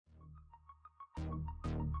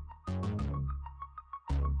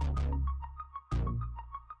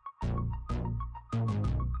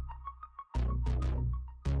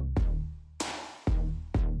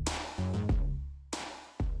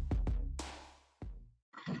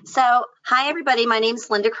So, hi everybody, my name is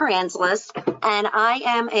Linda Karanzalis, and I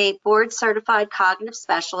am a board certified cognitive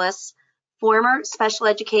specialist, former special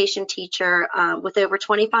education teacher with over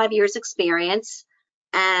 25 years experience.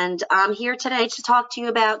 And I'm here today to talk to you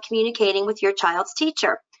about communicating with your child's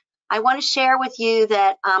teacher. I want to share with you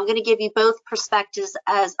that I'm going to give you both perspectives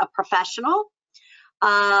as a professional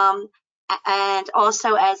and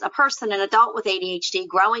also as a person, an adult with ADHD,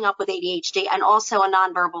 growing up with ADHD, and also a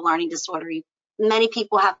nonverbal learning disorder. Many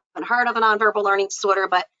people haven't heard of a nonverbal learning disorder,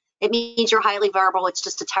 but it means you're highly verbal. It's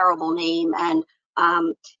just a terrible name, and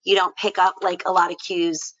you don't pick up like a lot of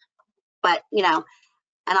cues. But and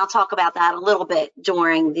I'll talk about that a little bit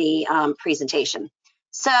during the presentation.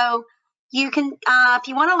 So you can, if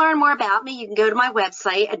you want to learn more about me, you can go to my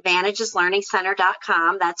website,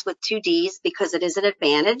 advantageslearningcenter.com. That's with 2 D's because it is an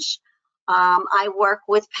advantage. I work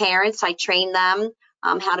with parents. I train them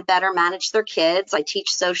how to better manage their kids. I teach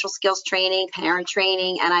social skills training, parent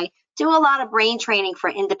training, and I do a lot of brain training for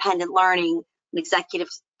independent learning and executive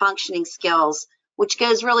functioning skills, which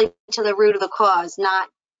goes really to the root of the cause, not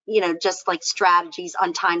just like strategies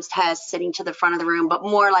on times tests, sitting to the front of the room, but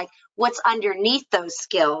more like what's underneath those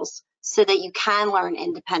skills so that you can learn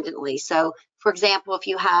independently. So, for example, if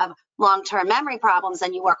you have long-term memory problems,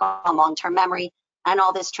 then you work on long-term memory, and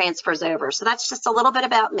all this transfers over. So that's just a little bit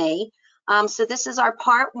about me. So this is our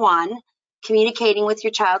part 1, communicating with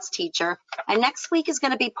your child's teacher. And next week is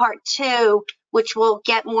going to be part 2, which will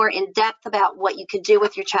get more in depth about what you can do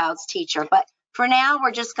with your child's teacher. But for now,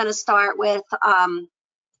 we're just going to start with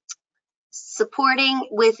supporting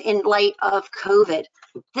in light of COVID.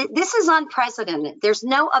 This is unprecedented. There's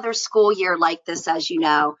no other school year like this, as you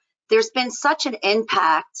know. There's been such an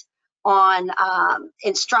impact on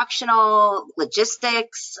instructional,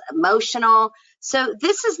 logistics, emotional. So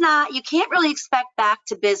this is not, you can't really expect back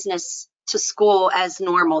to business to school as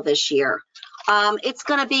normal this year. It's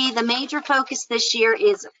going to be, the major focus this year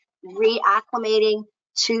is reacclimating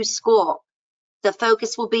to school. The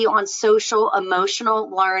focus will be on social, emotional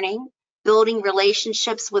learning, building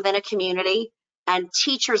relationships within a community, and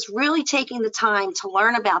teachers really taking the time to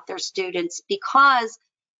learn about their students, because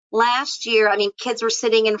last year, kids were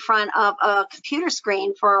sitting in front of a computer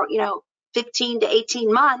screen for, 15 to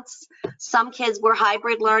 18 months. Some kids were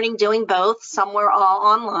hybrid learning, doing both. Some were all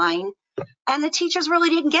online. And the teachers really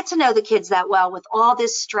didn't get to know the kids that well with all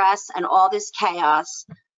this stress and all this chaos.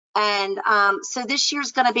 And so this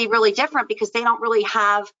year's going to be really different because they don't really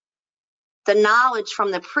have the knowledge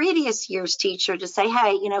from the previous year's teacher to say,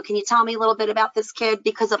 hey, can you tell me a little bit about this kid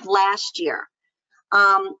because of last year?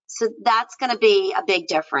 So that's going to be a big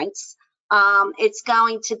difference. It's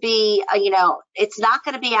going to be, it's not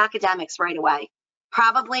going to be academics right away.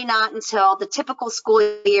 Probably not until the typical school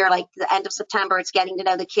year, like the end of September. It's getting to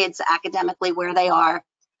know the kids academically where they are.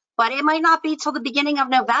 But it might not be till the beginning of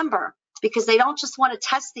November, because they don't just want to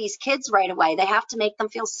test these kids right away. They have to make them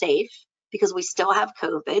feel safe because we still have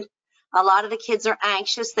COVID. A lot of the kids are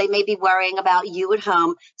anxious. They may be worrying about you at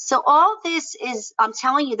home. So all this is, I'm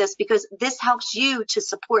telling you this because this helps you to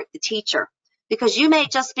support the teacher, because you may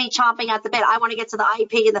just be chomping at the bit. I want to get to the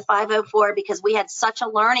IEP and the 504 because we had such a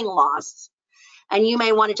learning loss. And you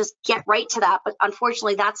may want to just get right to that. But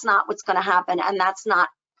unfortunately, that's not what's going to happen. And that's not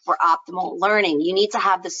for optimal learning. You need to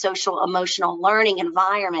have the social, emotional learning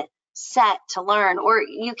environment set to learn, or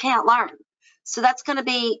you can't learn. So that's going to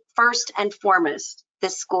be first and foremost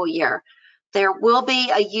this school year. There will be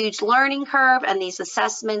a huge learning curve, and these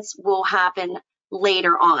assessments will happen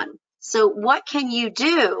later on. So what can you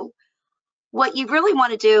do? What you really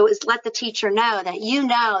want to do is let the teacher know that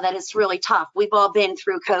it's really tough. We've all been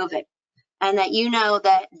through COVID, and that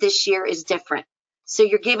that this year is different. So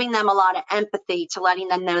you're giving them a lot of empathy to letting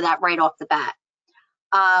them know that right off the bat.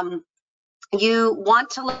 You want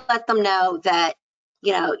to let them know that,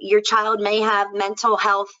 your child may have mental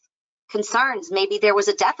health concerns. Maybe there was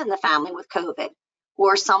a death in the family with COVID,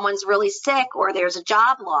 or someone's really sick, or there's a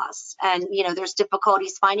job loss, and, there's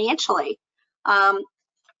difficulties financially.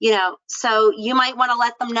 So you might want to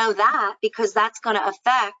let them know that, because that's going to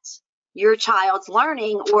affect your child's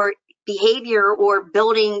learning or behavior or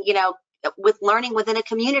building, with learning within a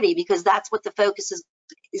community, because that's what the focus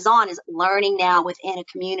is on, is learning now within a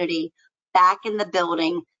community, back in the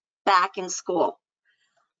building, back in school.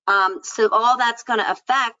 So all that's going to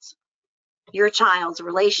affect your child's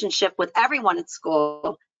relationship with everyone at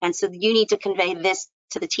school. And so you need to convey this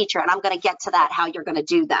to the teacher. And I'm going to get to that, how you're going to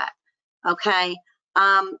do that. Okay.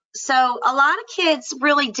 So a lot of kids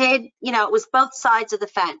really did, it was both sides of the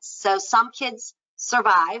fence. So some kids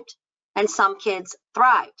survived and some kids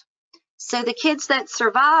thrived. So the kids that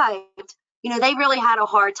survived they really had a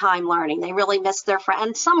hard time learning. They really missed their friend,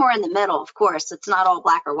 and somewhere in the middle, of course, it's not all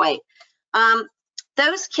black or white.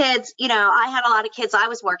 Those kids, I had a lot of kids I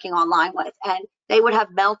was working online with, and they would have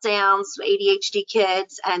meltdowns, ADHD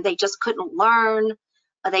kids, and they just couldn't learn.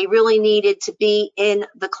 They really needed to be in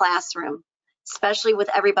the classroom, especially with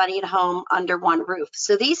everybody at home under one roof.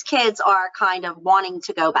 So these kids are kind of wanting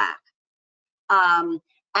to go back,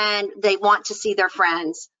 and they want to see their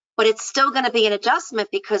friends, but it's still going to be an adjustment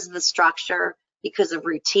because of the structure, because of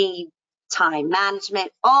routine, time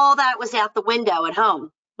management. All that was out the window at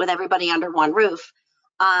home with everybody under one roof.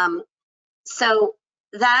 So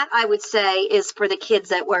that, I would say, is for the kids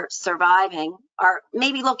that were surviving, are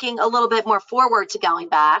maybe looking a little bit more forward to going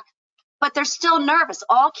back, but they're still nervous.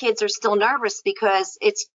 All kids are still nervous because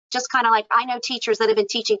it's just kind of like, I know teachers that have been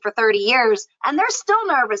teaching for 30 years and they're still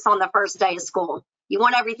nervous on the first day of school. You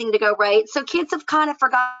want everything to go right. So kids have kind of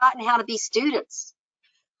forgotten how to be students.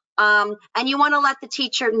 And you want to let the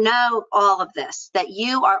teacher know all of this, that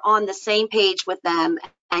you are on the same page with them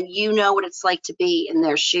and you know what it's like to be in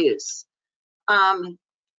their shoes.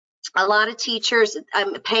 A lot of teachers,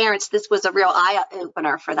 parents, this was a real eye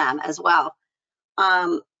opener for them as well.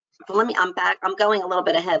 I'm going a little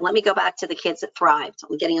bit ahead. Let me go back to the kids that thrived.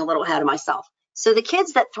 I'm getting a little ahead of myself. So the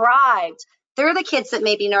kids that thrived, they're the kids that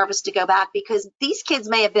may be nervous to go back because these kids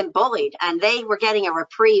may have been bullied and they were getting a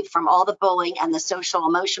reprieve from all the bullying and the social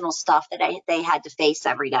emotional stuff that they had to face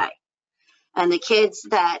every day. And the kids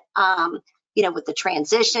that, with the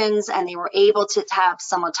transitions, and they were able to have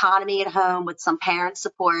some autonomy at home with some parent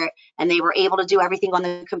support, and they were able to do everything on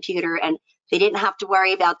the computer, and they didn't have to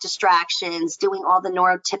worry about distractions, doing all the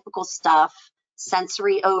neurotypical stuff,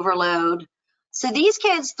 sensory overload. So these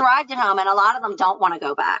kids thrived at home, and a lot of them don't want to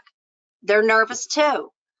go back. They're nervous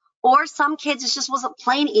too. Or some kids, it just wasn't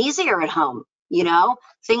plain easier at home.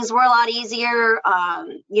 Things were a lot easier.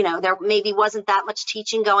 There maybe wasn't that much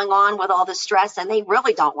teaching going on with all the stress, and they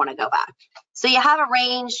really don't want to go back. So you have a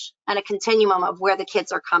range and a continuum of where the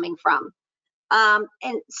kids are coming from.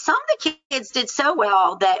 And some of the kids did so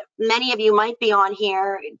well that many of you might be on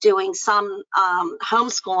here doing some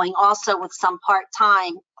homeschooling also with some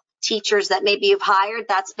part-time teachers that maybe you've hired.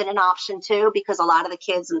 That's been an option too, because a lot of the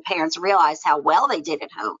kids and parents realize how well they did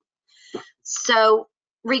at home. So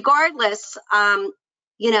regardless,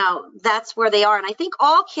 that's where they are. And I think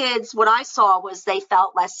all kids, what I saw was they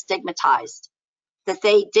felt less stigmatized, that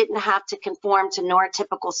they didn't have to conform to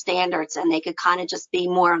neurotypical standards and they could kind of just be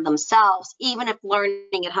more of themselves, even if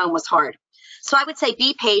learning at home was hard. So I would say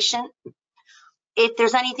be patient. If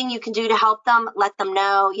there's anything you can do to help them, let them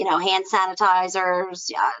know, hand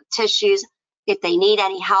sanitizers, tissues, if they need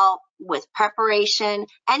any help with preparation,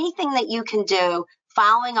 anything that you can do,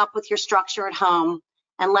 following up with your structure at home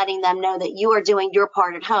and letting them know that you are doing your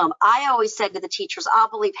part at home. I always said to the teachers, I'll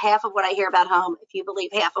believe half of what I hear about home if you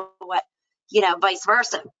believe half of what, vice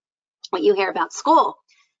versa, what you hear about school,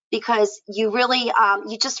 because you really,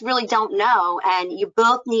 you just really don't know. And you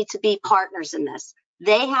both need to be partners in this.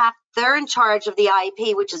 They're in charge of the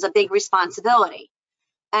IEP, which is a big responsibility.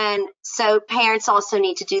 And so parents also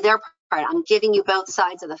need to do their part. I'm giving you both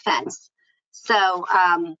sides of the fence. So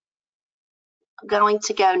I'm going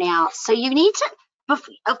to go now. So you need to,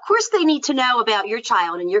 of course, they need to know about your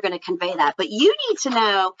child and you're going to convey that, but you need to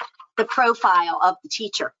know the profile of the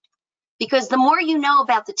teacher, because the more you know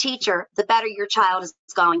about the teacher, the better your child is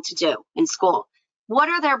going to do in school. What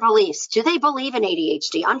are their beliefs? Do they believe in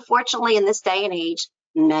ADHD? Unfortunately, in this day and age,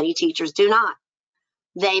 many teachers do not.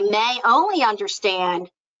 They may only understand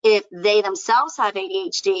if they themselves have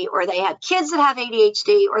ADHD, or they have kids that have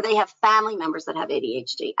ADHD, or they have family members that have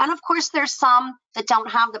ADHD. And of course, there's some that don't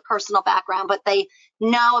have the personal background, but they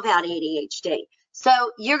know about ADHD. So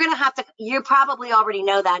you're going to have to, you probably already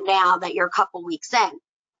know that now that you're a couple weeks in.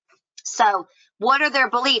 So what are their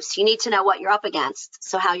beliefs? You need to know what you're up against,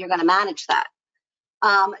 so how you're going to manage that.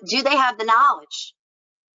 Do they have the knowledge?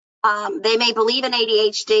 They may believe in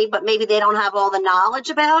ADHD, but maybe they don't have all the knowledge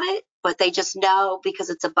about it, but they just know because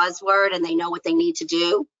it's a buzzword and they know what they need to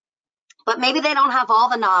do. But maybe they don't have all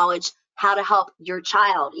the knowledge how to help your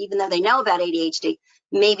child, even though they know about ADHD.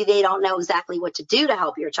 Maybe they don't know exactly what to do to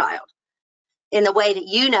help your child in the way that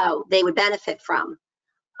you know they would benefit from.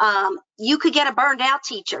 You could get a burned out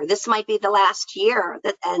teacher. This might be the last year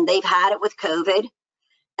and they've had it with COVID,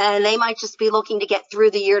 and they might just be looking to get through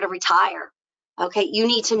the year to retire. Okay, you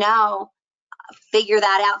need to know, figure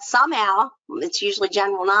that out somehow. It's usually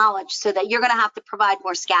general knowledge, so that you're going to have to provide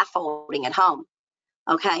more scaffolding at home.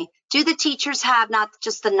 Okay, do the teachers have not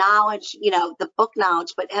just the knowledge, the book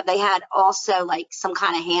knowledge, but have they had also like some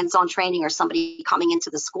kind of hands-on training or somebody coming into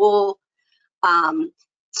the school?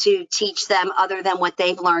 to teach them other than what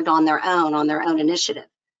they've learned on their own initiative.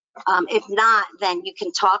 If not, then you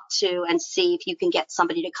can talk to and see if you can get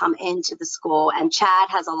somebody to come into the school. And Chad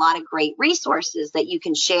has a lot of great resources that you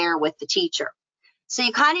can share with the teacher. So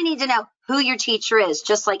you kind of need to know who your teacher is.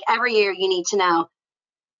 Just like every year, you need to know,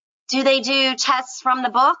 do they do tests from the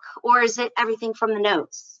book, or is it everything from the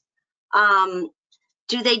notes?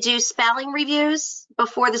 Do they do spelling reviews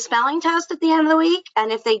before the spelling test at the end of the week?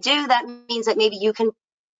 And if they do, that means that maybe you can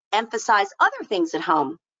emphasize other things at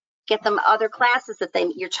home, get them other classes that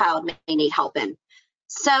your child may need help in.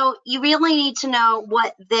 So you really need to know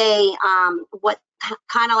what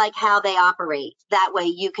kind of like how they operate. That way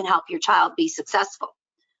you can help your child be successful.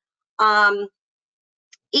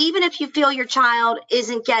 Even if you feel your child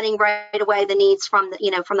isn't getting right away the needs from the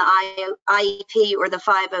IEP or the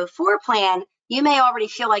 504 plan, you may already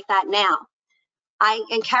feel like that now. I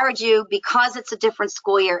encourage you, because it's a different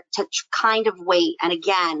school year, to kind of wait and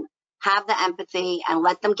again, have the empathy and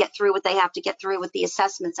let them get through what they have to get through with the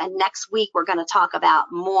assessments. And next week, we're going to talk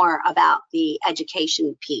more about the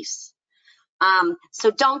education piece.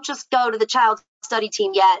 So don't just go to the child study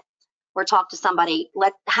team yet or talk to somebody.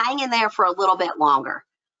 Hang in there for a little bit longer.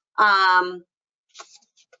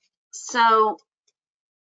 So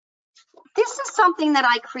this is something that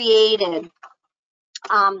I created,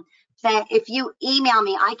 that if you email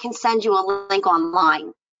me, I can send you a link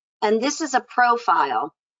online. And this is a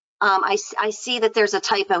profile. I see that there's a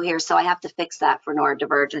typo here, so I have to fix that for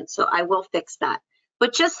neurodivergent. So I will fix that.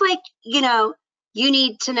 But just like, you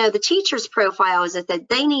need to know the teacher's profile, is that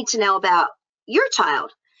they need to know about your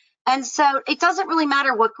child. And so it doesn't really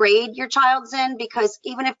matter what grade your child's in, because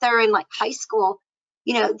even if they're in like high school,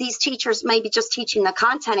 these teachers may be just teaching the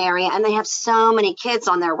content area, and they have so many kids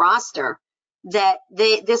on their roster that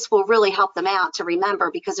this will really help them out to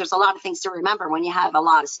remember, because there's a lot of things to remember when you have a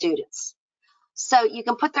lot of students. So you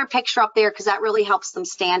can put their picture up there, because that really helps them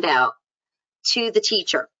stand out to the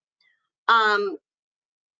teacher.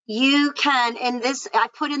 You can, I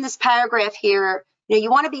put in this paragraph here, you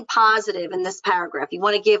want to be positive in this paragraph. You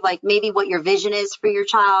want to give like maybe what your vision is for your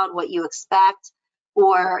child, what you expect,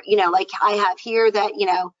 or, like I have here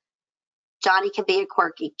that, Johnny can be a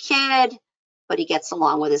quirky kid, but he gets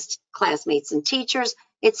along with his classmates and teachers.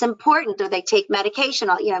 It's important that they take medication.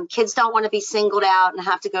 Kids don't want to be singled out and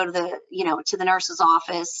have to go to the nurse's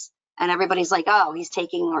office, and everybody's like, oh, he's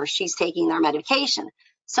taking or she's taking their medication.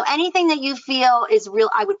 So anything that you feel is real,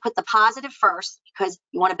 I would put the positive first, because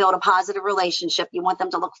you want to build a positive relationship. You want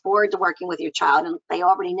them to look forward to working with your child, and they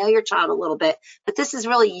already know your child a little bit, but this is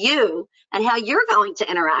really you and how you're going to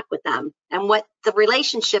interact with them and what the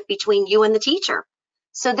relationship between you and the teacher.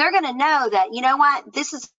 So they're going to know that, you know what,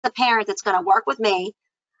 this is the parent that's going to work with me,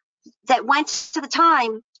 that went to the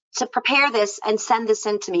time to prepare this and send this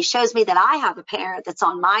in to me, shows me that I have a parent that's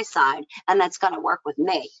on my side and that's going to work with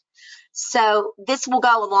me. So this will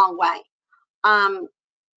go a long way.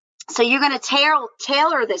 So you're going to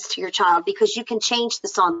tailor this to your child, because you can change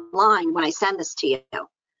this online when I send this to you.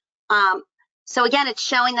 So again, it's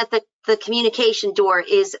showing that the communication door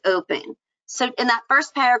is open. So in that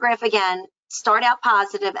first paragraph, again, start out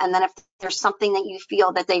positive, and then if there's something that you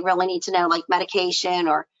feel that they really need to know, like medication,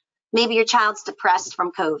 or maybe your child's depressed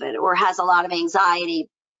from COVID or has a lot of anxiety.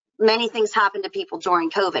 Many things happen to people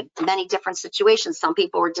during COVID, many different situations. Some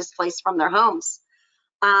people were displaced from their homes.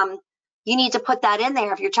 You need to put that in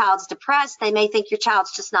there. If your child's depressed, they may think your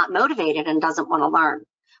child's just not motivated and doesn't want to learn.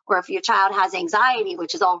 Or if your child has anxiety,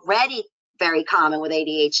 which is already very common with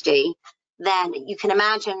ADHD, then you can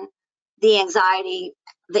imagine the anxiety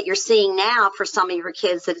that you're seeing now for some of your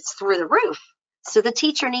kids, that it's through the roof. So the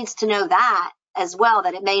teacher needs to know that as well,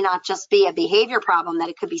 that it may not just be a behavior problem, that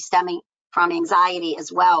it could be stemming from anxiety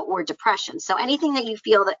as well, or depression. So anything that you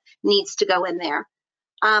feel that needs to go in there.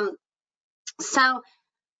 So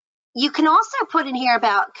you can also put in here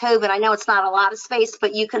about COVID. I know it's not a lot of space,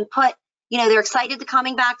 but you can put, they're excited to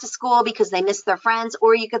coming back to school because they miss their friends,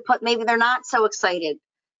 or you could put maybe they're not so excited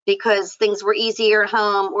because things were easier at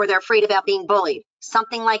home, or they're afraid about being bullied,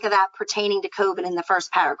 something like that pertaining to COVID in the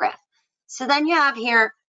first paragraph. So then you have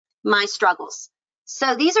here my struggles.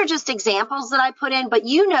 So these are just examples that I put in, but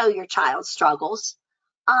your child's struggles,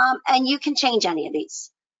 and you can change any of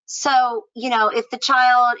these. So,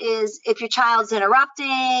 if your child's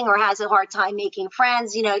interrupting or has a hard time making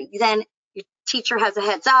friends, then your teacher has a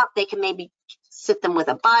heads up. They can maybe sit them with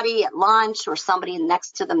a buddy at lunch, or somebody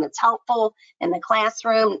next to them that's helpful in the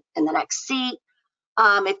classroom in the next seat.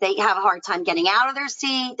 If they have a hard time getting out of their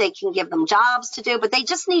seat, they can give them jobs to do, but they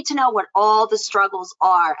just need to know what all the struggles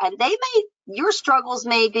are. And your struggles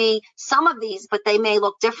may be some of these, but they may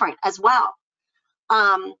look different as well.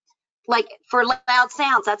 like for loud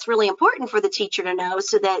sounds, that's really important for the teacher to know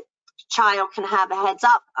so that child can have a heads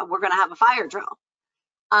up. We're going to have a fire drill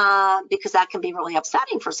because that can be really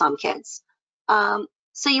upsetting for some kids.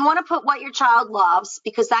 So you want to put what your child loves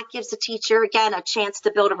because that gives the teacher, again, a chance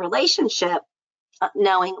to build a relationship,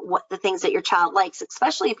 knowing what the things that your child likes,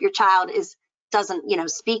 especially if your child doesn't,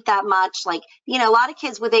 speak that much. Like, a lot of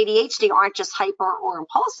kids with ADHD aren't just hyper or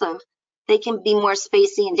impulsive. They can be more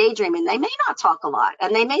spacey and daydreaming. They may not talk a lot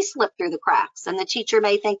and they may slip through the cracks. And the teacher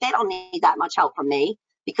may think they don't need that much help from me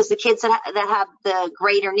because the kids that have the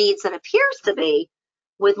greater needs that appears to be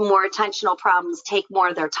with more attentional problems take more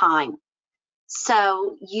of their time.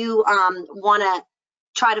 So you want to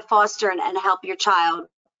try to foster and help your child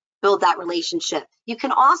build that relationship. You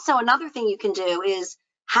can also, another thing you can do is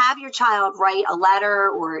have your child write a letter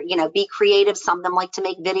or, be creative. Some of them like to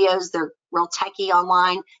make videos. They're real techie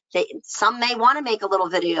online. Some may want to make a little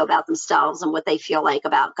video about themselves and what they feel like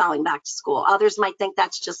about going back to school. Others might think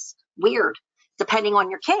that's just weird, depending on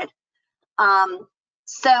your kid.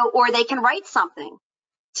 Or they can write something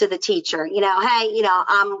to the teacher, hey,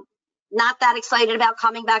 I'm not that excited about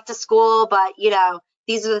coming back to school, but,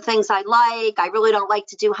 these are the things I like. I really don't like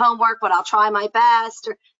to do homework, but I'll try my best.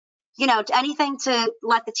 Or, anything to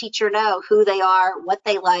let the teacher know who they are, what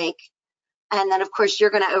they like. And then, of course, you're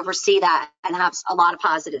going to oversee that and have a lot of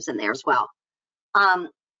positives in there as well.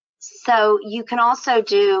 So you can also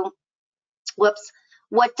do,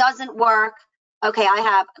 what doesn't work. Okay, I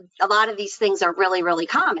have a lot of these things are really, really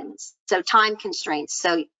common. So time constraints.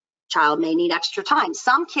 So child may need extra time.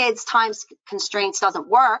 Some kids, time constraints doesn't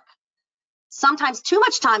work. Sometimes too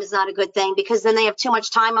much time is not a good thing because then they have too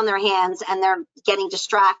much time on their hands and they're getting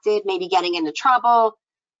distracted, maybe getting into trouble.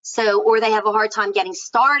 Or they have a hard time getting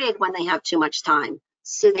started when they have too much time.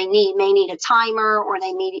 So they may need a timer or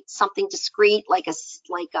they need something discrete like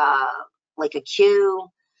a cue,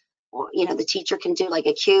 or the teacher can do like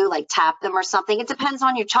a cue, like tap them or something. It depends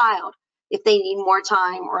on your child if they need more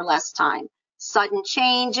time or less time. Sudden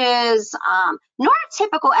changes,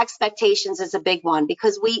 neurotypical expectations is a big one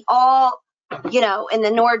because we all, in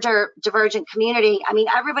the neurodivergent community,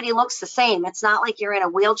 everybody looks the same. It's not like you're in a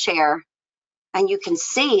wheelchair and you can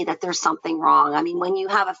see that there's something wrong. When you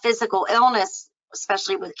have a physical illness,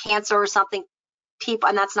 especially with cancer or something, people,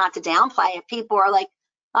 and that's not to downplay it, people are like,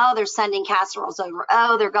 oh, they're sending casseroles over.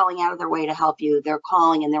 Oh, they're going out of their way to help you. They're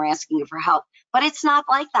calling and they're asking you for help. But it's not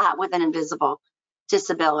like that with an invisible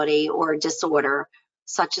disability or disorder,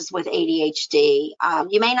 such as with ADHD.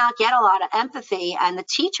 You may not get a lot of empathy, and the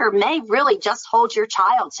teacher may really just hold your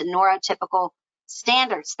child to neurotypical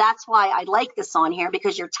standards. That's why I like this on here,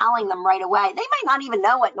 because you're telling them right away. They might not even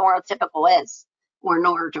know what neurotypical is or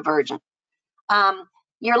neurodivergent.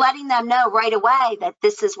 You're letting them know right away that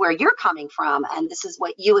this is where you're coming from and this is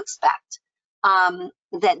what you expect.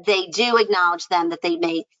 That they do acknowledge them, that they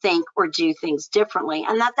may think or do things differently,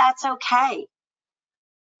 and that's okay.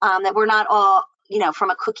 That we're not all,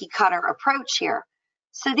 from a cookie cutter approach here.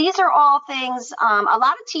 So these are all things, a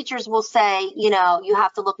lot of teachers will say, you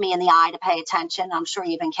have to look me in the eye to pay attention. I'm sure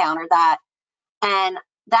you've encountered that. And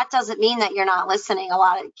that doesn't mean that you're not listening. A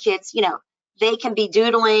lot of kids, they can be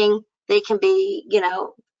doodling, they can be,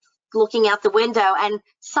 looking out the window, and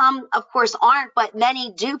some, of course, aren't, but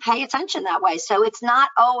many do pay attention that way. So it's not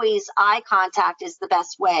always eye contact is the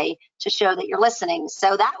best way to show that you're listening.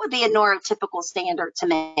 So that would be a neurotypical standard to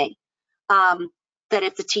me, that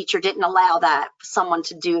if the teacher didn't allow that, someone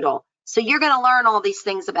to doodle. So you're going to learn all these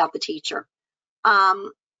things about the teacher.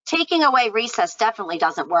 Taking away recess definitely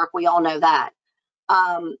doesn't work. We all know that.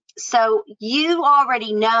 So you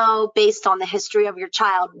already know, based on the history of your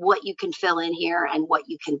child, what you can fill in here and what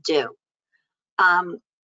you can do. I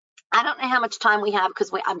don't know how much time we have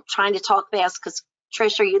because I'm trying to talk fast because,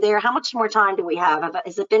 Trish, are you there? How much more time do we have?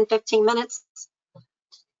 Has it been 15 minutes?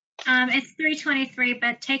 It's 3:23,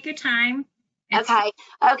 but take your time. Okay.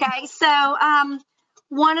 So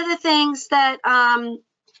one of the things that,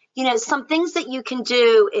 some things that you can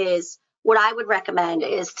do is, what I would recommend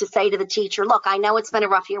is to say to the teacher, look, I know it's been a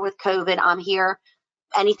rough year with COVID. I'm here.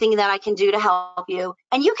 Anything that I can do to help you.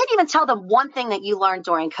 And you can even tell them one thing that you learned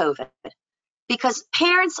during COVID, because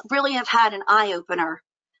parents really have had an eye opener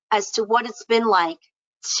as to what it's been like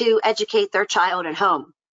to educate their child at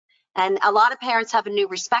home. And a lot of parents have a new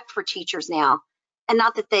respect for teachers now. And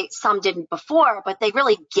not that some didn't before, but they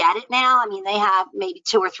really get it now. They have maybe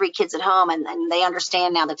 2 or 3 kids at home, and they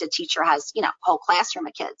understand now that the teacher has, a whole classroom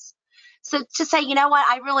of kids. So to say, you know what,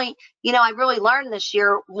 I really learned this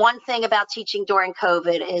year, one thing about teaching during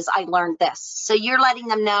COVID is I learned this. So you're letting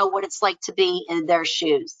them know what it's like to be in their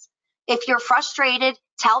shoes. If you're frustrated,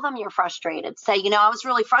 tell them you're frustrated. Say, I was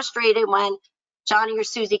really frustrated when Johnny or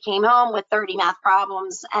Susie came home with 30 math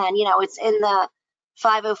problems, and, you know, it's in the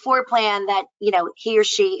 504 plan that, you know, he or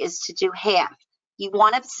she is to do half. You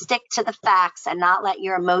want to stick to the facts and not let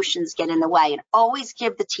your emotions get in the way, and always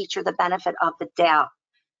give the teacher the benefit of the doubt,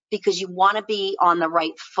 because you want to be on the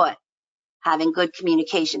right foot, having good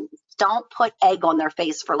communication. Don't put egg on their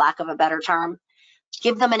face, for lack of a better term.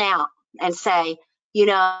 Give them an out and say, you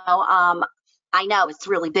know, I know it's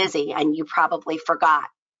really busy and you probably forgot.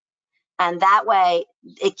 And that way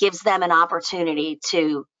it gives them an opportunity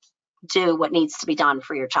to do what needs to be done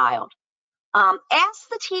for your child. Ask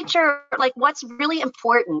the teacher, like, what's really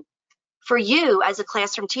important for you as a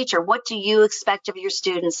classroom teacher. What do you expect of your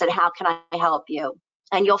students, and how can I help you?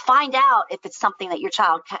 And you'll find out if it's something that your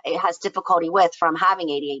child has difficulty with from having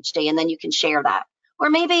ADHD, and then you can share that. Or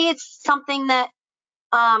maybe it's something that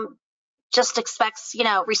just expects, you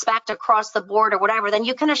know, respect across the board or whatever. Then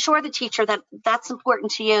you can assure the teacher that that's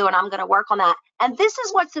important to you and I'm going to work on that. And this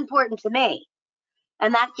is what's important to me.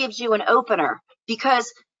 And that gives you an opener,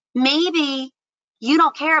 because maybe you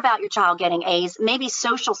don't care about your child getting A's. Maybe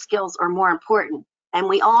social skills are more important. And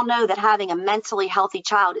we all know that having a mentally healthy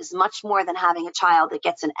child is much more than having a child that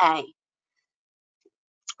gets an A.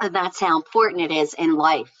 And that's how important it is in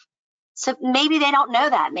life. So maybe they don't know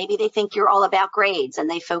that. Maybe they think you're all about grades and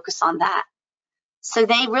they focus on that. So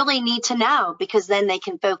they really need to know, because then they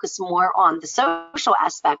can focus more on the social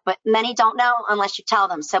aspect. But many don't know unless you tell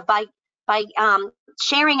them. So by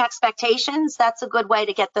sharing expectations, that's a good way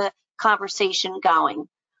to get the conversation going.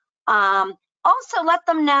 Also, let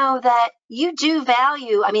them know that you do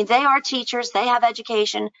value, I mean, they are teachers, they have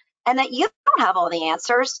education, and that you don't have all the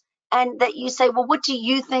answers, and that you say, well, what do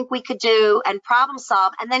you think we could do, and problem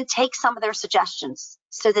solve, and then take some of their suggestions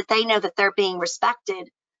so that they know that they're being respected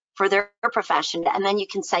for their profession. And then you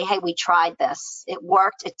can say, hey, we tried this. It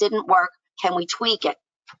worked. It didn't work. Can we tweak it?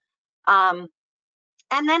 And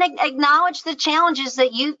then acknowledge the challenges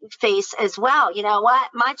that you face as well. You know what?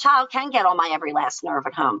 My child can get on my every last nerve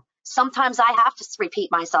at home. Sometimes I have to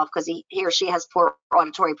repeat myself because he or she has poor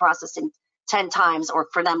auditory processing 10 times, or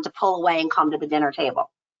for them to pull away and come to the dinner table.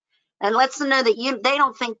 And lets them know that they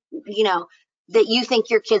don't think, you know, that you think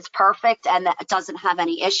your kid's perfect and that it doesn't have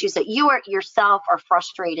any issues, that you yourself are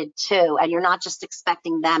frustrated too. And you're not just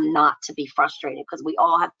expecting them not to be frustrated, because we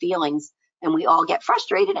all have feelings and we all get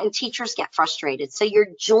frustrated, and teachers get frustrated. So you're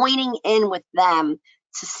joining in with them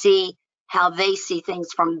to see how they see things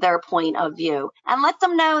from their point of view, and let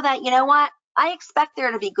them know that, you know what, I expect there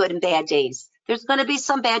to be good and bad days. There's going to be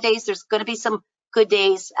some bad days. There's going to be some good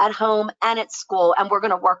days at home and at school, and we're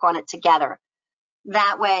going to work on it together.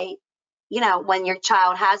 That way, you know, when your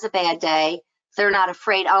child has a bad day, they're not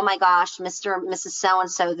afraid, oh my gosh, Mr. and Mrs.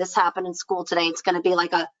 So-and-so, this happened in school today. It's going to be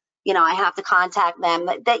like a, you know, I have to contact them.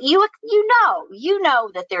 That you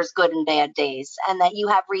know that there's good and bad days, and that you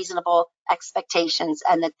have reasonable expectations,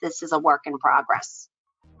 and that this is a work in progress.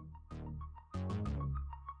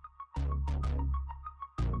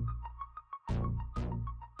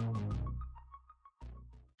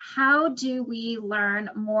 How do we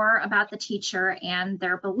learn more about the teacher and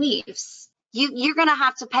their beliefs? You're going to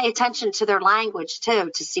have to pay attention to their language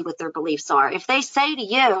too, to see what their beliefs are. If they say to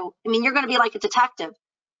you, I mean, you're going to be like a detective.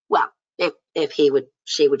 Well, if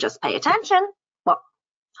she would just pay attention. Well,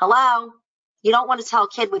 hello. You don't want to tell a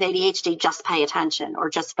kid with ADHD, just pay attention or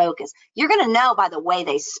just focus. You're going to know by the way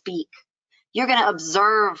they speak. You're going to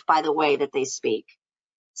observe by the way that they speak.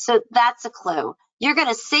 So that's a clue. You're going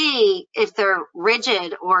to see if they're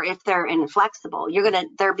rigid or if they're inflexible.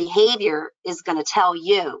 Their behavior is going to tell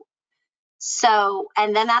you. So,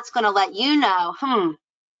 and then that's going to let you know,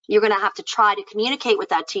 you're going to have to try to communicate with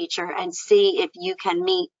that teacher and see if you can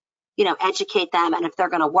meet, you know, educate them, and if they're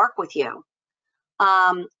going to work with you.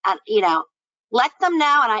 And, you know, let them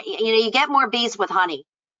know, and you get more bees with honey.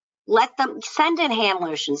 Let them send in hand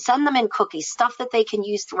lotion, send them in cookies, stuff that they can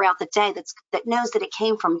use throughout the day that knows that it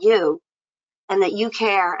came from you and that you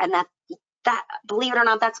care, and that believe it or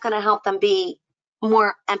not, that's going to help them be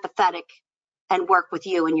more empathetic and work with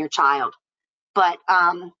you and your child. But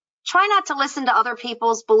try not to listen to other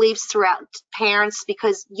people's beliefs throughout, parents,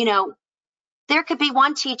 because, you know, there could be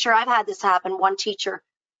one teacher, I've had this happen, one teacher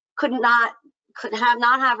could not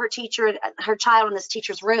have her child in this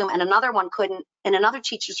teacher's room, and another one couldn't in another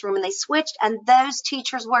teacher's room, and they switched, and those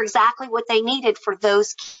teachers were exactly what they needed for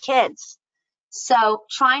those kids. So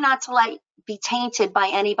try not to be tainted by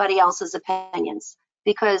anybody else's opinions,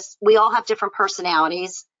 because we all have different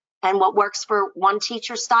personalities, and what works for one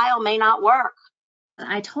teacher's style may not work.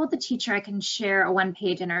 I told the teacher I can share a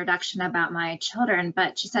one-page introduction about my children,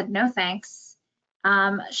 but she said no thanks.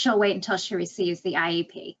 She'll wait until she receives the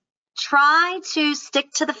IEP. Try to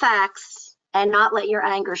stick to the facts and not let your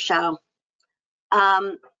anger show.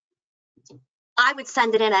 I would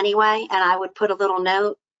send it in anyway, and I would put a little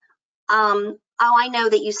note. Oh, I know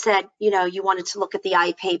that you said, you wanted to look at the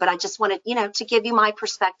IEP, but I just wanted, to give you my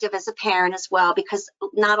perspective as a parent as well, because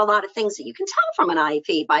not a lot of things that you can tell from an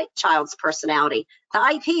IEP by child's personality. The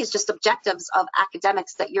IEP is just objectives of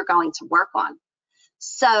academics that you're going to work on.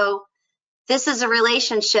 So this is a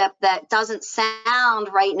relationship that doesn't sound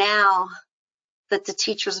right now that the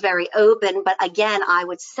teacher's very open, but again, I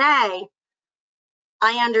would say,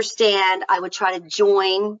 I understand. I would try to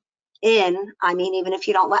join in. I mean, even if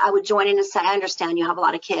you don't, I would join in and say, I understand you have a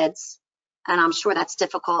lot of kids, and I'm sure that's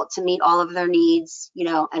difficult to meet all of their needs,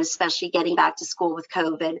 and especially getting back to school with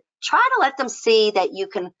COVID. Try to let them see that you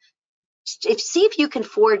can, see if you can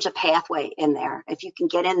forge a pathway in there, if you can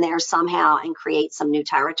get in there somehow and create some new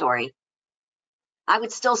territory. I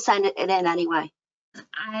would still send it in anyway.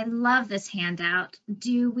 I love this handout.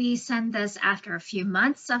 Do we send this after a few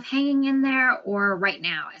months of hanging in there, or right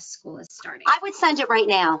now as school is starting? I would send it right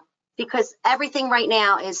now, because everything right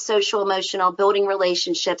now is social, emotional, building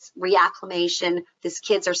relationships, reacclimation. These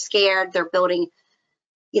kids are scared. They're building,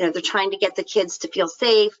 they're trying to get the kids to feel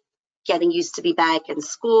safe, getting used to be back in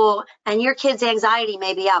school, and your kids' anxiety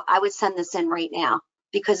may be up. I would send this in right now,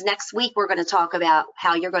 because next week we're going to talk about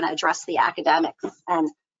how you're going to address the academics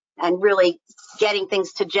and really getting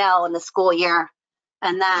things to gel in the school year,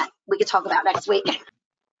 and that we could talk about next week.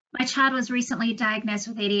 My child was recently diagnosed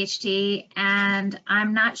with ADHD, and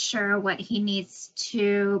I'm not sure what he needs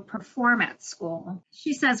to perform at school.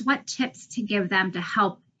 She says, what tips to give them to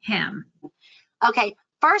help him? Okay,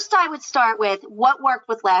 first I would start with what worked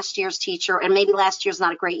with last year's teacher, and maybe last year's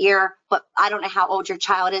not a great year, but I don't know how old your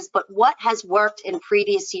child is, but what has worked in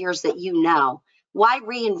previous years that you know? Why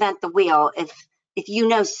reinvent the wheel if you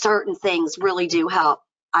know certain things really do help?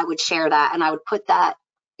 I would share that, and I would put that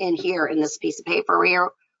in here in this piece of paper here,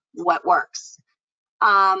 what works.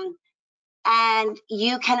 And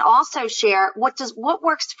you can also share what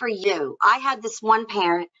works for you. I had this one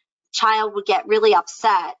parent, child would get really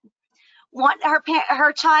upset.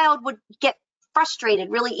 Her child would get frustrated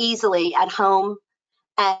really easily at home,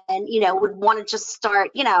 and would want to just start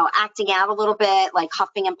acting out a little bit, like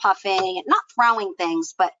huffing and puffing, and not throwing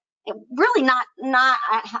things, but really not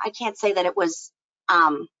I can't say that it was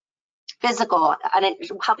physical, and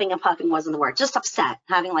huffing and puffing wasn't the word, just upset,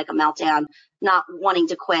 having like a meltdown, not wanting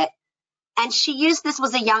to quit. And this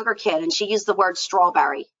was a younger kid, and she used the word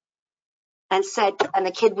strawberry and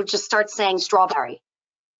the kid would just start saying strawberry.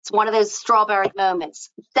 It's one of those strawberry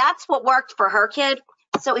moments. That's what worked for her kid.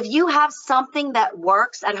 So if you have something that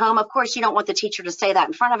works at home, of course, you don't want the teacher to say that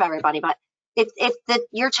in front of everybody, but if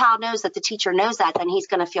your child knows that the teacher knows that, then he's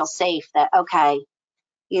going to feel safe that, okay,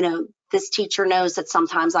 this teacher knows that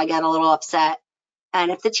sometimes I get a little upset.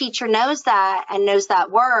 And if the teacher knows that and knows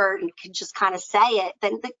that word and can just kind of say it,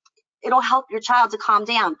 then it'll help your child to calm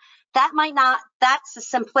down. That's a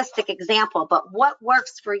simplistic example, but what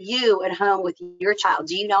works for you at home with your child?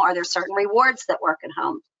 Do you know, are there certain rewards that work at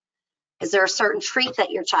home? Is there a certain treat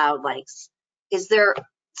that your child likes? Is there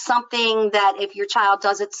something that if your child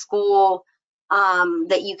does at school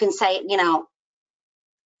that you can say,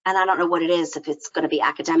 and I don't know what it is, if it's going to be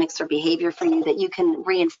academics or behavior for you, that you can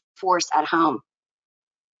reinforce at home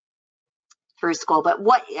through school. But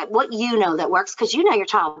what that works, because you know your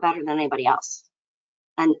child better than anybody else.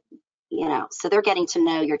 And, so they're getting to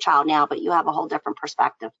know your child now, but you have a whole different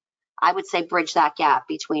perspective. I would say bridge that gap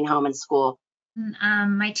between home and school.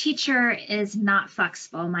 My teacher is not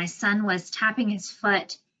flexible. My son was tapping his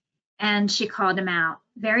foot and she called him out.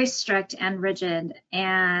 Very strict and rigid,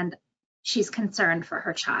 and she's concerned for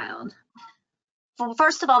her child. Well,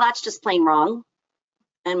 first of all, that's just plain wrong,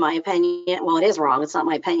 in my opinion. Well, it is wrong. It's not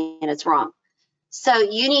my opinion. It's wrong. So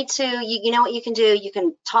you need to, you know what you can do? You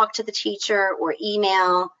can talk to the teacher or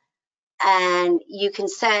email, and you can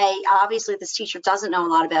say, obviously, this teacher doesn't know a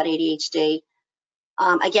lot about ADHD.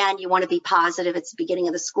 Again, you want to be positive. It's the beginning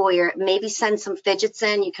of the school year. Maybe send some fidgets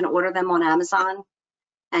in. You can order them on Amazon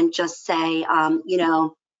and just say, and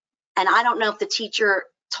I don't know if the teacher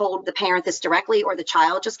told the parent this directly or the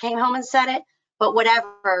child just came home and said it, but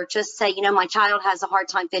whatever, just say, my child has a hard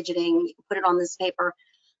time fidgeting. You can put it on this paper.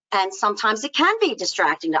 And sometimes it can be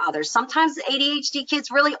distracting to others. Sometimes ADHD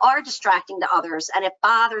kids really are distracting to others, and it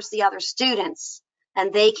bothers the other students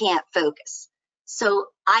and they can't focus. So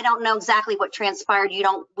I don't know exactly what transpired.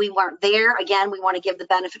 We weren't there. Again, we want to give the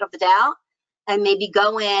benefit of the doubt and maybe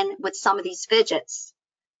go in with some of these fidgets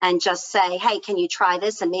and just say, hey, can you try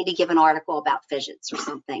this? And maybe give an article about fidgets or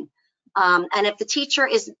something. And if the teacher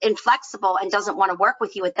is inflexible and doesn't want to work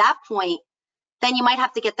with you at that point, then you might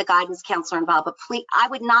have to get the guidance counselor involved. But please, I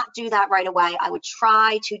would not do that right away. I would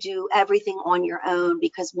try to do everything on your own,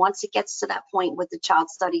 because once it gets to that point with the child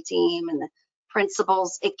study team and the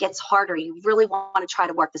principals, it gets harder. You really want to try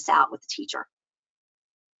to work this out with the teacher.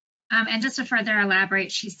 And just to further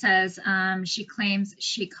elaborate, she says she claims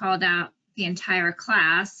she called out the entire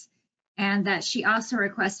class, and that she also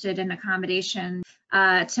requested an accommodation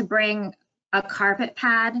to bring a carpet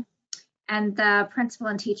pad, and the principal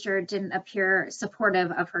and teacher didn't appear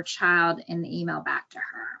supportive of her child in the email back to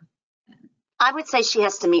her. I would say she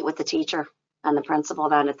has to meet with the teacher and the principal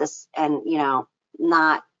then at this, and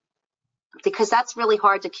not, because that's really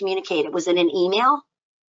hard to communicate. It was in an email.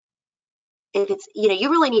 If it's, you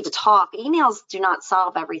really need to talk. Emails do not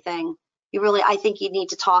solve everything. I think you need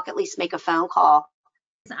to talk, at least make a phone call.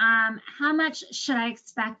 How much should I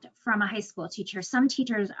expect from a high school teacher? Some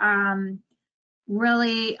teachers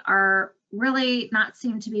really not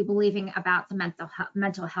seem to be believing about the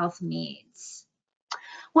mental health needs.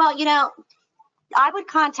 Well, I would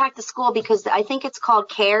contact the school, because I think it's called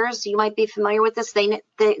CARES. You might be familiar with this.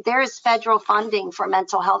 There is federal funding for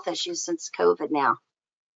mental health issues since COVID now.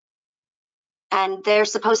 And they're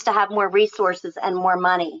supposed to have more resources and more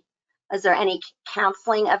money. Is there any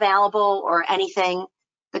counseling available or anything?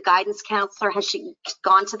 The guidance counselor, has she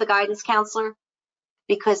gone to the guidance counselor?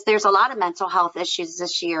 Because there's a lot of mental health issues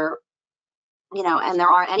this year, and there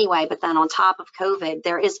are anyway, but then on top of COVID,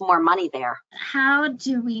 there is more money there. How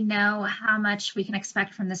do we know how much we can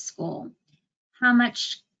expect from the school? How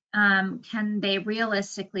much can they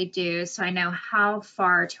realistically do, so I know how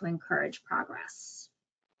far to encourage progress?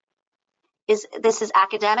 This is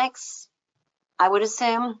academics, I would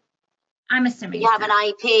assume? I'm assuming you have an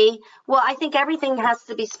IEP. Well, I think everything has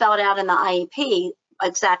to be spelled out in the IEP,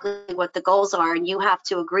 exactly what the goals are, and you have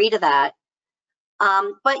to agree to that.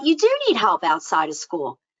 But you do need help outside of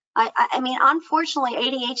school. I mean, unfortunately,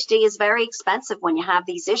 ADHD is very expensive when you have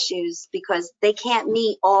these issues, because they can't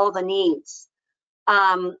meet all the needs.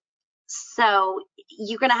 So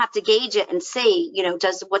you're going to have to gauge it and see,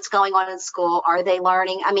 does what's going on in school, are they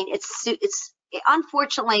learning? I mean,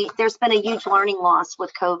 unfortunately, there's been a huge learning loss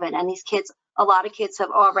with COVID, and these kids, a lot of kids have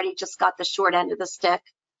already just got the short end of the stick,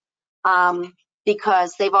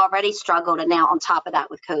 because they've already struggled, and now on top of that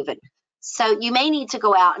with COVID. So you may need to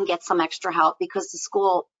go out and get some extra help, because the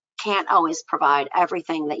school can't always provide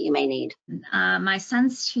everything that you may need. My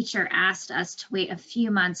son's teacher asked us to wait a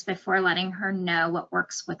few months before letting her know what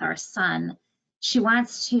works with our son. She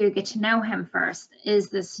wants to get to know him first. Is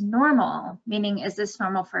this normal? Meaning, is this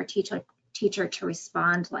normal for a teacher to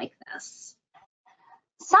respond like this?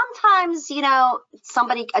 Sometimes,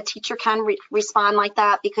 a teacher can respond like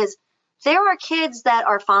that, because there are kids that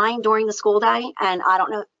are fine during the school day, and I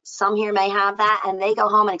don't know, some here may have that, and they go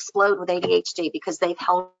home and explode with ADHD because they've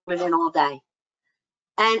held it in all day.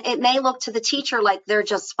 And it may look to the teacher like they're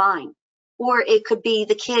just fine. Or it could be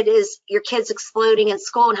your kid's exploding in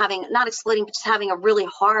school and not exploding, but just having a really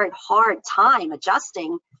hard time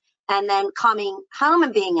adjusting, and then coming home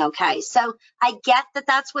and being okay. So I get that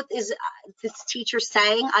that's what is this teacher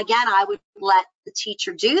saying. Again, I would let the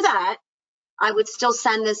teacher do that. I would still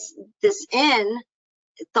send this in.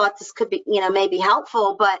 Thought this could be, may be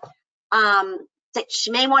helpful, but that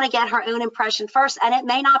she may want to get her own impression first, and it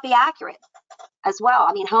may not be accurate as well.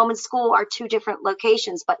 I mean, home and school are two different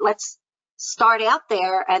locations, but let's start out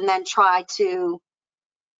there and then try to,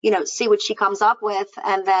 see what she comes up with,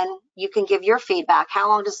 and then you can give your feedback. How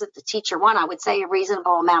long does the teacher want? I would say a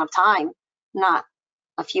reasonable amount of time, not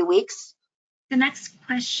a few weeks. The next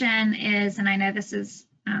question is, and I know this is,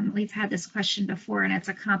 we've had this question before, and it's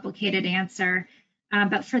a complicated answer.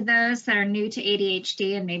 But for those that are new to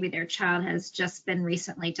ADHD and maybe their child has just been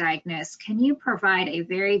recently diagnosed, can you provide a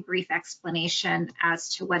very brief explanation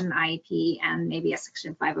as to what an IEP and maybe a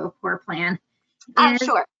Section 504 plan is?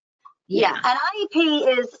 Sure. Yeah. An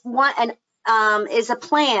IEP is a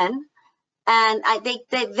plan, and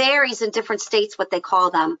it varies in different states what they call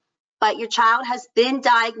them. But your child has been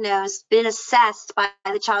diagnosed, been assessed by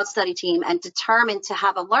the child study team, and determined to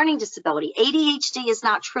have a learning disability. ADHD is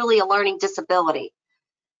not truly a learning disability.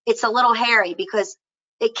 It's a little hairy, because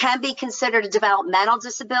it can be considered a developmental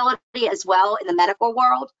disability as well in the medical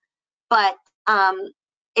world, but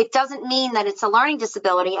it doesn't mean that it's a learning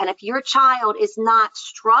disability. And if your child is not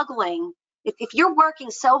struggling, if you're working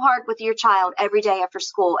so hard with your child every day after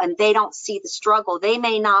school and they don't see the struggle, they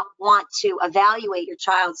may not want to evaluate your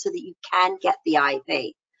child so that you can get the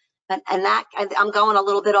IEP. And that, I'm going a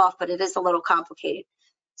little bit off, but it is a little complicated.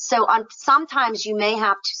 So sometimes you may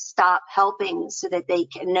have to stop helping so that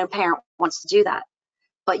no parent wants to do that.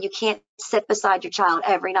 But you can't sit beside your child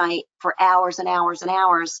every night for hours and hours and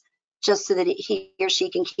hours just so that he or she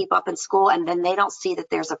can keep up in school, and then they don't see that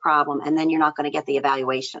there's a problem, and then you're not going to get the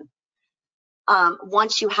evaluation.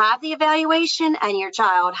 Once you have the evaluation and your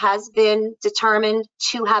child has been determined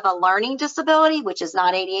to have a learning disability, which is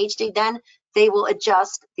not ADHD, then they will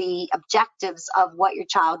adjust the objectives of what your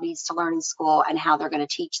child needs to learn in school and how they're going to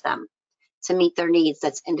teach them to meet their needs.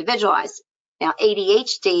 That's individualized. Now,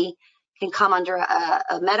 ADHD can come under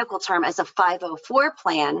a medical term as a 504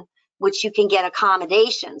 plan, which you can get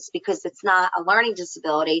accommodations because it's not a learning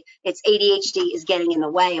disability. It's ADHD is getting in the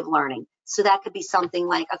way of learning. So that could be something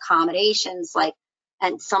like accommodations, like,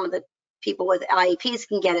 and some of the people with IEPs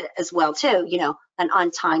can get it as well too, you know, an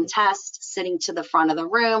on-time test, sitting to the front of the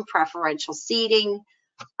room, preferential seating.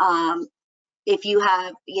 If you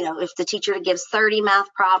have, you know, if the teacher gives 30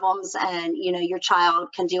 math problems and, you know, your child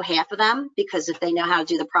can do half of them, because if they know how to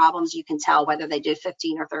do the problems, you can tell whether they do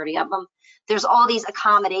 15 or 30 of them. There's all these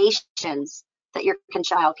accommodations that your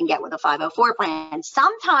child can get with a 504 plan.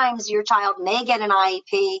 Sometimes your child may get an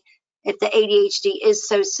IEP if the ADHD is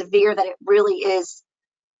so severe that it really is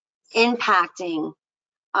impacting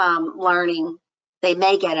learning. They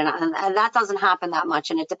may get it, and that doesn't happen that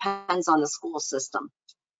much, and it depends on the school system.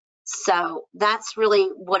 So that's really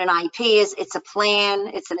what an IEP is. It's a plan,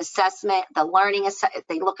 it's an assessment, the learning,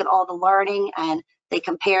 they look at all the learning and they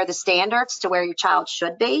compare the standards to where your child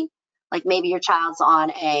should be. Like maybe your child's on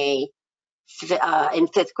in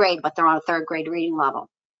 5th grade, but they're on a 3rd grade reading level.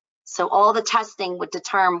 So all the testing would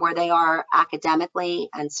determine where they are academically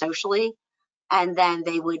and socially, and then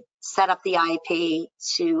they would set up the IEP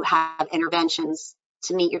to have interventions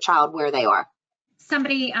to meet your child where they are.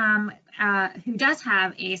 Somebody who does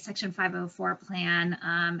have a Section 504 plan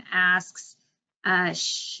asks,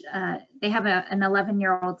 they have an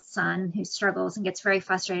 11-year-old son who struggles and gets very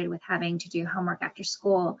frustrated with having to do homework after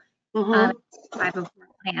school. 504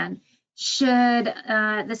 plan. Should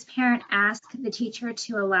this parent ask the teacher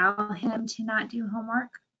to allow him to not do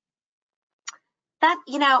homework? That,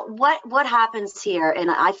 you know, what happens here, and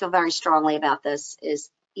I feel very strongly about this, is,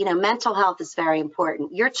 you know, mental health is very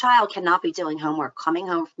important. Your child cannot be doing homework, coming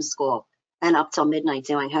home from school and up till midnight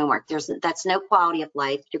doing homework. That's no quality of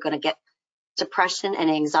life. You're going to get depression and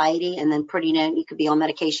anxiety, and then pretty soon you could be on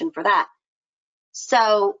medication for that.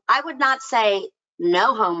 So I would not say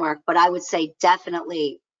no homework, but I would say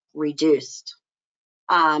definitely reduced.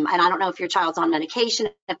 And I don't know if your child's on medication,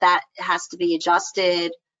 if that has to be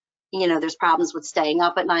adjusted. You know, there's problems with staying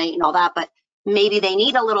up at night and all that, but maybe they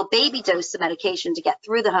need a little baby dose of medication to get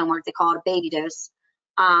through the homework. They call it a baby dose.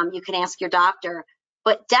 You can ask your doctor,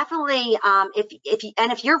 but definitely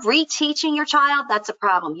if you're reteaching your child, that's a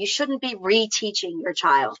problem. You shouldn't be reteaching your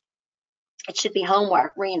child. It should be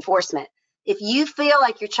homework, reinforcement. If you feel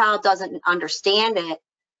like your child doesn't understand it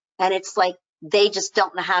and it's like they just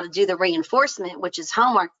don't know how to do the reinforcement, which is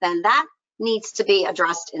homework, then that needs to be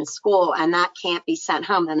addressed in school, and that can't be sent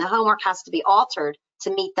home. Then the homework has to be altered to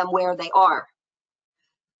meet them where they are.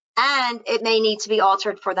 And it may need to be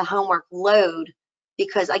altered for the homework load,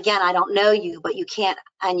 because again, I don't know you, but you can't,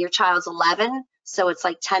 and your child's 11, so it's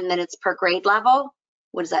like 10 minutes per grade level.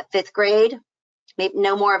 What is that, 5th grade? Maybe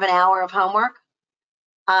no more of an hour of homework.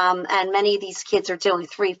 And many of these kids are doing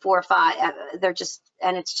 3, 4, 5.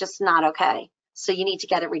 And it's just not okay. So you need to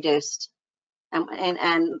get it reduced.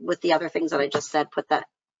 And with the other things that I just said, put that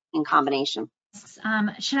in combination.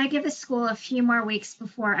 Should I give the school a few more weeks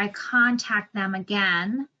before I contact them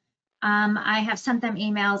again? I have sent them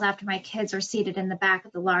emails after my kids are seated in the back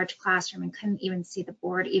of the large classroom and couldn't even see the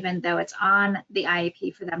board, even though it's on the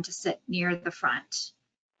IEP for them to sit near the front.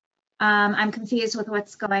 I'm confused with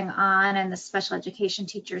what's going on, and the special education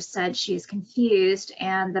teacher said she's confused,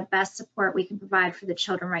 and the best support we can provide for the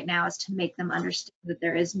children right now is to make them understand that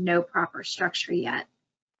there is no proper structure yet.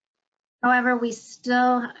 However,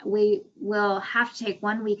 we will have to take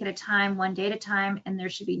 1 week at a time, 1 day at a time, and there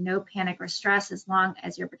should be no panic or stress as long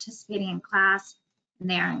as you're participating in class and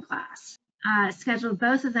they are in class. Scheduled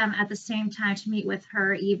both of them at the same time to meet with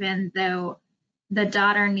her, even though the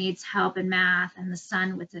daughter needs help in math and the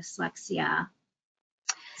son with dyslexia.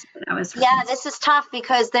 Yeah, this is tough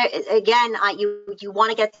because there again, you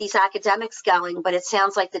want to get these academics going, but it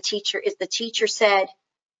sounds like the teacher said,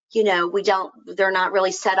 you know, they're not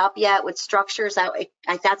really set up yet with structures.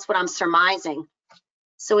 That's what I'm surmising.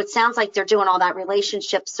 So it sounds like they're doing all that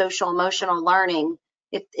relationship, social, emotional learning.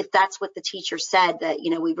 If that's what the teacher said, that,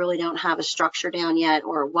 you know, we really don't have a structure down yet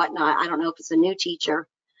or whatnot. I don't know if it's a new teacher.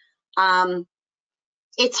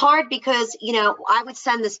 It's hard because, you know, I would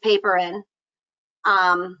send this paper in,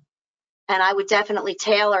 and I would definitely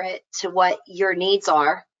tailor it to what your needs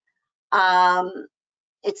are.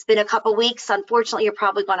 It's been a couple weeks. Unfortunately, you're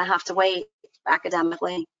probably going to have to wait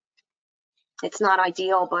academically. It's not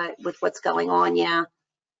ideal, but with what's going on, yeah.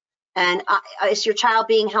 And is your child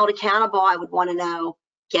being held accountable? I would want to know,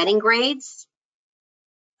 getting grades?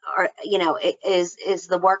 Or, you know, is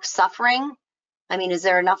the work suffering? I mean, is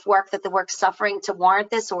there enough work that the work's suffering to warrant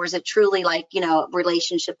this? Or is it truly like, you know,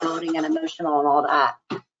 relationship building and emotional and all that?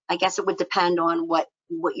 I guess it would depend on what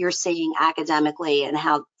you're seeing academically and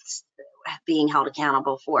how it's being held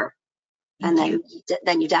accountable for. And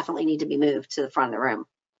then you definitely need to be moved to the front of the room.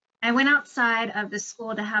 I went outside of the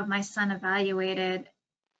school to have my son evaluated.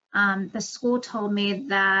 The school told me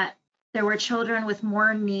that there were children with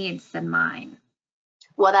more needs than mine.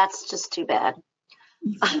 Well, that's just too bad.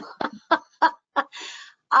 No.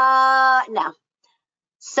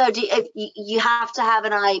 So if you have to have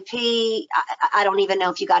an IEP. I don't even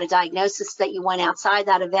know if you got a diagnosis that you went outside.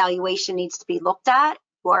 That evaluation needs to be looked at.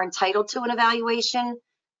 You are entitled to an evaluation.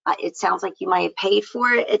 It sounds like you might have paid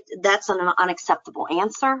for it. That's an unacceptable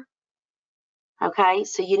answer. Okay,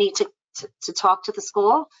 so you need to talk to the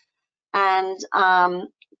school and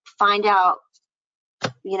find out,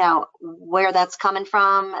 you know, where that's coming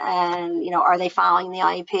from, and, you know, are they following the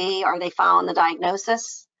IEP? Are they following the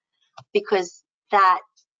diagnosis? Because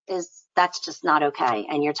that's just not okay,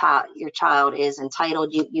 and your child is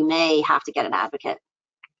entitled. You may have to get an advocate.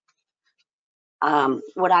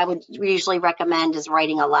 What I would usually recommend is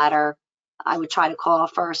writing a letter. I would try to call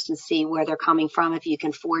first and see where they're coming from, if you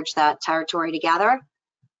can forge that territory together,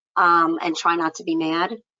 and try not to be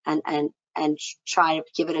mad, and try to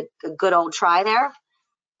give it a good old try there.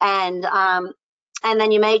 And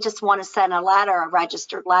then you may just want to send a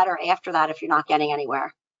registered letter after that, if you're not getting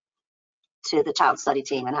anywhere, to the child study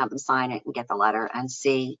team and have them sign it and get the letter and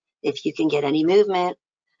see if you can get any movement,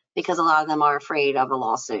 because a lot of them are afraid of a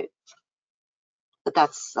lawsuit. But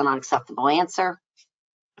that's an unacceptable answer.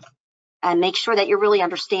 And make sure that you're really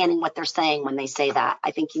understanding what they're saying when they say that. I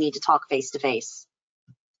think you need to talk face to face.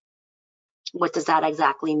 What does that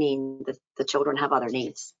exactly mean, that the children have other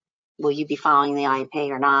needs? Will you be following the IEP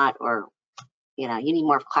or not? Or, you know, you need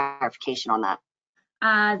more clarification on that.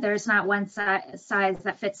 There's not one size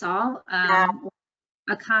that fits all.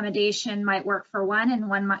 Accommodation might work for one, and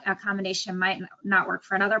one accommodation might not work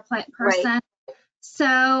for another person. Right.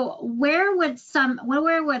 So where would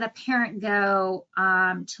a parent go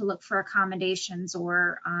to look for accommodations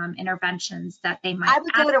or interventions that they might? I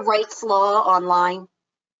would go to Rights Law online.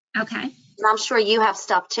 Okay. And I'm sure you have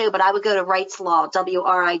stuff too, but I would go to Rights Law,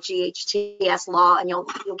 WRIGHTS Law, and you'll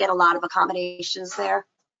get a lot of accommodations there.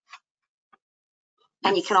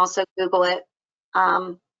 And you can also Google it.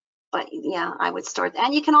 But yeah, I would start.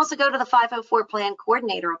 And you can also go to the 504 plan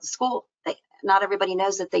coordinator of the school. Not everybody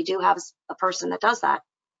knows that they do have a person that does that.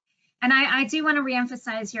 And I do want to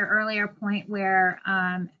reemphasize your earlier point where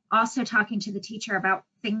also talking to the teacher about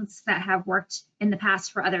things that have worked in the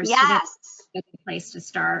past for others. Yes. A good place to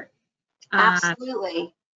start.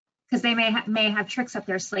 Absolutely. Because they may have tricks up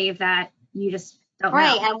their sleeve that you just don't know.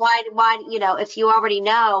 Right. And why, you know, if you already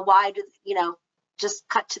know, why do, you know, just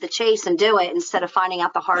cut to the chase and do it instead of finding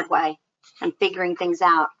out the hard way and figuring things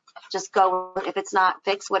out. Just go. If it's not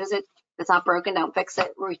fixed, what is it? If it's not broken, don't fix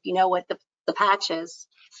it. Or if you know what the patch is.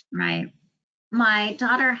 Right. My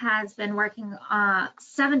daughter has been working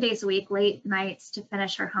 7 days a week, late nights, to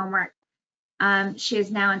finish her homework. She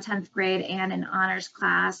is now in 10th grade and in honors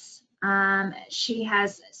class. She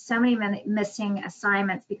has so many missing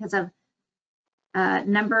assignments because of the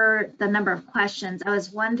number of questions. I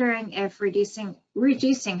was wondering if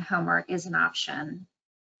reducing homework is an option.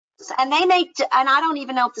 And and I don't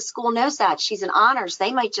even know if the school knows that she's in honors.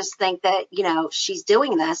 They might just think that, you know, she's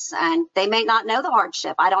doing this, and they may not know the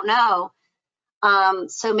hardship. I don't know.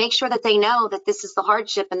 So make sure that they know that this is the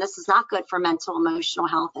hardship, and this is not good for mental, emotional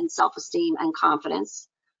health and self-esteem and confidence.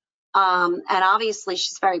 And obviously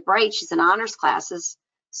she's very bright. She's in honors classes.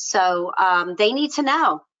 So they need to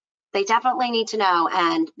know. They definitely need to know,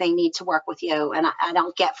 and they need to work with you. And I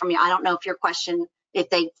don't get from you, I don't know if your question, if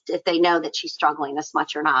they know that she's struggling this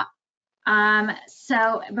much or not.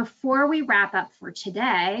 So before we wrap up for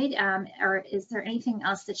today, or is there anything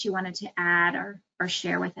else that you wanted to add or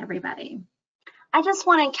share with everybody? I just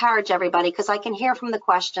want to encourage everybody, because I can hear from the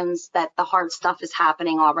questions that the hard stuff is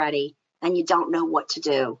happening already and you don't know what to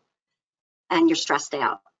do and you're stressed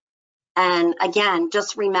out. And again,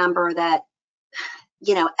 just remember that,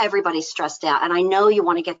 you know, everybody's stressed out, and I know you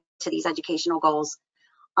want to get to these educational goals.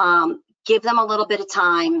 Give them a little bit of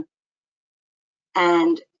time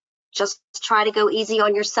and just try to go easy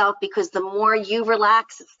on yourself, because the more you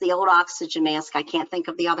relax, it's the old oxygen mask. I can't think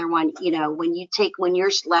of the other one. You know, when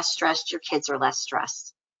you're less stressed, your kids are less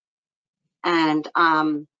stressed. And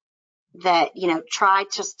that, you know, try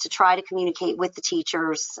to communicate with the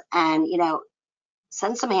teachers, and, you know,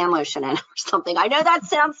 send some hand lotion in or something. I know that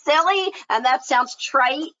sounds silly and that sounds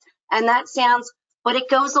trite and that sounds, but it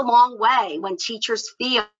goes a long way when teachers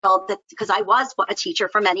feel that, because I was a teacher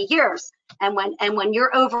for many years. And when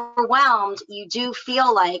you're overwhelmed, you do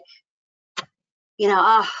feel like, you know,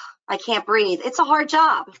 oh, I can't breathe. It's a hard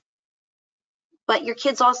job, but your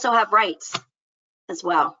kids also have rights as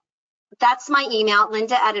well. That's my email,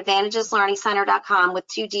 linda@advantageslearningcenter.com with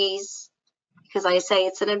 2 D's, because I say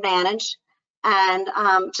it's an advantage. And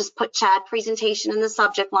just put chat presentation in the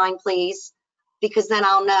subject line, please, because then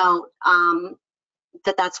I'll know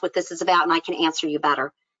that that's what this is about and I can answer you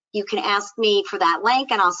better. You can ask me for that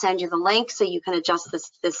link and I'll send you the link so you can adjust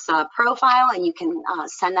this profile and you can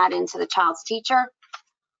send that into the child's teacher.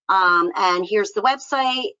 And here's the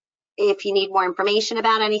website if you need more information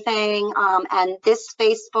about anything. And this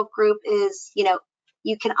Facebook group is, you know,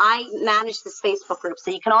 I manage this Facebook group,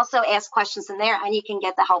 so you can also ask questions in there and you can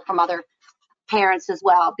get the help from other parents as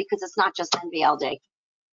well, because it's not just NVLD.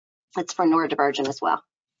 It's for neurodivergent as well.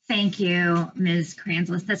 Thank you, Ms.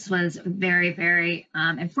 Karanzalis. This was very, very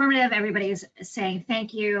informative. Everybody's saying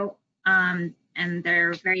thank you, and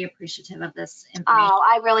they're very appreciative of this information. Oh,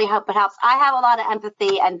 I really hope it helps. I have a lot of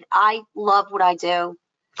empathy, and I love what I do.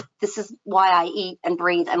 This is why I eat and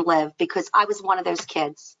breathe and live, because I was one of those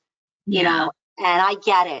kids, you know, and I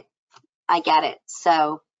get it. I get it.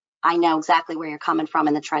 So I know exactly where you're coming from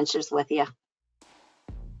in the trenches with you.